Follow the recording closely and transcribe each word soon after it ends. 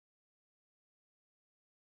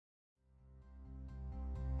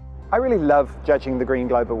I really love judging the Green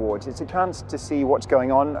Globe Awards. It's a chance to see what's going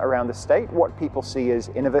on around the state, what people see as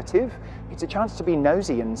innovative. It's a chance to be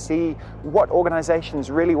nosy and see what organizations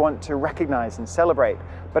really want to recognize and celebrate.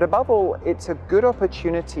 But above all, it's a good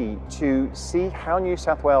opportunity to see how New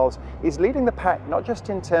South Wales is leading the pack, not just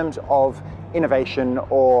in terms of innovation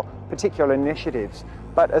or particular initiatives,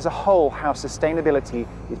 but as a whole, how sustainability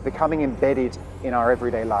is becoming embedded in our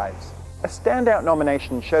everyday lives. A standout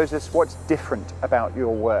nomination shows us what's different about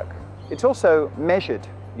your work. It's also measured.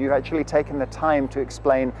 You've actually taken the time to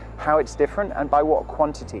explain how it's different and by what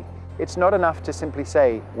quantity. It's not enough to simply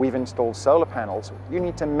say, we've installed solar panels. You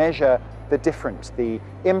need to measure the difference, the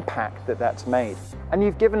impact that that's made. And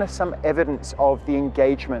you've given us some evidence of the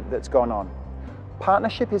engagement that's gone on.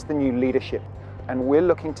 Partnership is the new leadership, and we're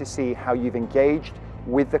looking to see how you've engaged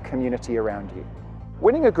with the community around you.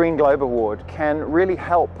 Winning a Green Globe Award can really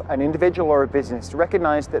help an individual or a business to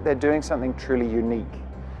recognize that they're doing something truly unique.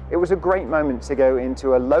 It was a great moment to go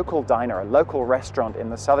into a local diner, a local restaurant in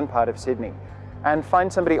the southern part of Sydney, and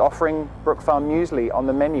find somebody offering Brook Farm muesli on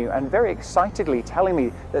the menu and very excitedly telling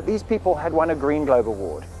me that these people had won a Green Globe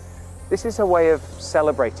Award. This is a way of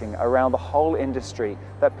celebrating around the whole industry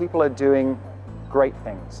that people are doing great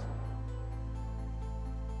things.